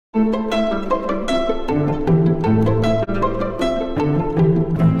You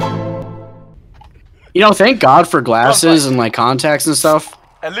know, thank God for glasses and like contacts and stuff.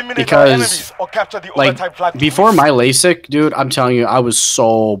 Because like before my LASIK, dude, I'm telling you, I was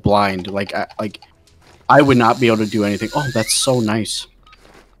so blind. Like I would not be able to do anything. Oh, that's so nice.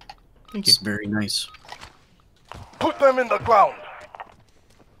 Thank you. It's very nice. Put them in the ground.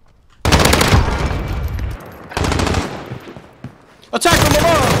 Attack from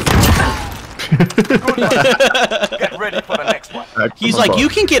above! Get ready for the next one. He's like, you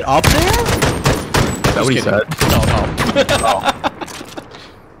can get up there? Is that what he said? No.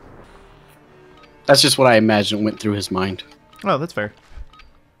 That's just what I imagine went through his mind. Oh, that's fair.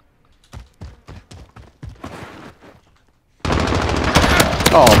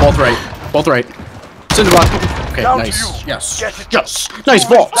 Oh, both right. Both right. Cinderblock. Okay, Down nice. to you. Yes. Get it. Yes. Nice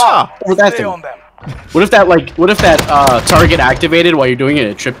vault. Over that Stay thing. on them. What if that target activated while you're doing it?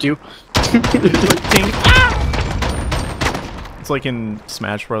 It tripped you. It's like in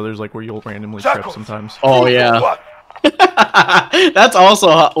Smash Brothers, like where you'll randomly trip sometimes. Oh yeah. That's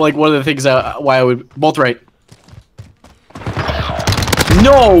also like one of the things why I would both right.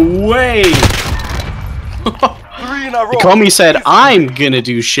 No way. Nikomi said, "I'm gonna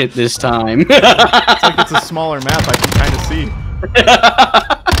do shit this time." It's like it's a smaller map. I can kind of see.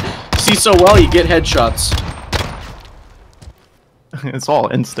 See so well, you get headshots. It's all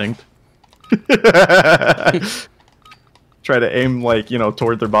instinct. Try to aim, like, you know,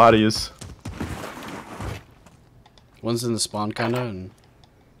 toward their bodies. One's in the spawn, kinda, and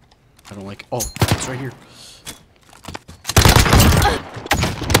I don't like. Oh, it's right here.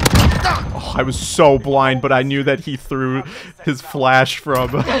 Oh, I was so blind, but I knew that he threw his flash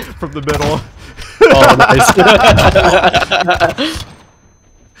from the middle. Oh, nice.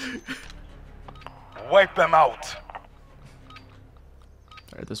 Wipe them out.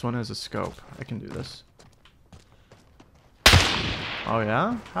 Alright, this one has a scope. I can do this. Oh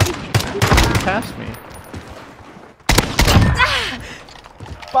yeah? How did you get past me?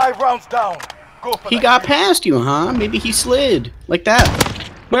 5 rounds down. Go for He got past you, huh? Maybe he slid like that.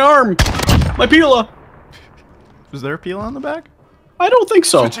 My arm, my pila. Is there a peel on the back? I don't think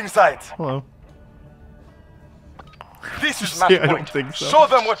so. Switching sides. Hello. This is match I point. don't think so. Show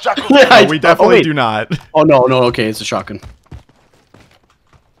them what Jackal No, we definitely wait. do not. Oh no, no, okay, it's a shotgun.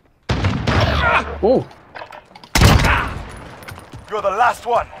 Oh. You're the last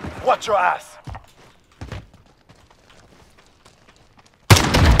one. Watch your ass.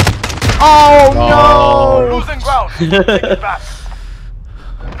 Oh no! Losing ground. Take it back.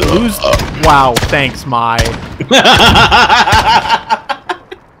 Who's? Wow, thanks, Mai.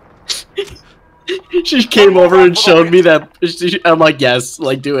 She came over and showed me that. I'm like, yes,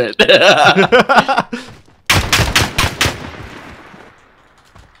 like, do it.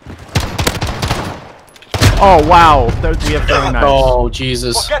 Oh wow, we have throwing knives. Oh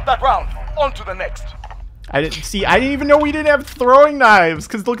Jesus! Forget that round. On to the next. I didn't see. I didn't even know we didn't have throwing knives.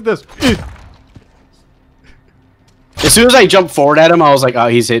 Cause look at this. As soon as I jumped forward at him, I was like, oh,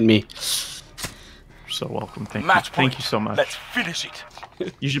 he's hitting me. You're so welcome. Thank Match you. point. Thank you so much. Let's finish it.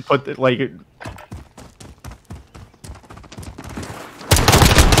 You should put the, like. Finish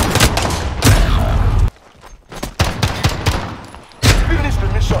the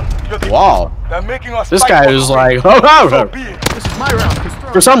mission. You're the Wow. They're making us This fight guy for was the like, win. oh, So be it. This is my round.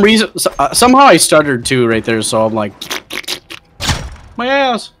 for some reason, somehow I stuttered too right there, so I'm like, my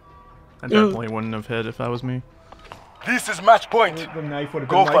ass. I definitely wouldn't have hit if that was me. This is match point. The knife would have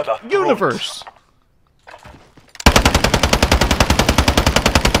Go been for like, the universe.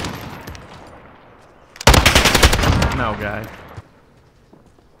 No, guy.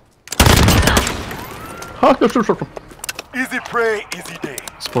 Easy prey, easy day.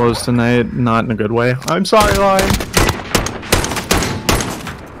 Explodes tonight, not in a good way. I'm sorry, Lion.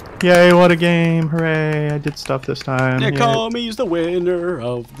 Yay, what a game. Hooray, I did stuff this time. Nikomi's the winner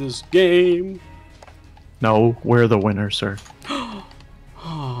of this game. No, we're the winner, sir. Oh,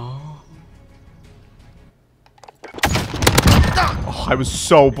 I was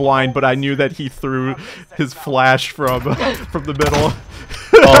so blind, but I knew that he threw his flash from the middle.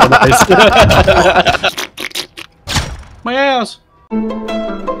 Oh, nice. My ass.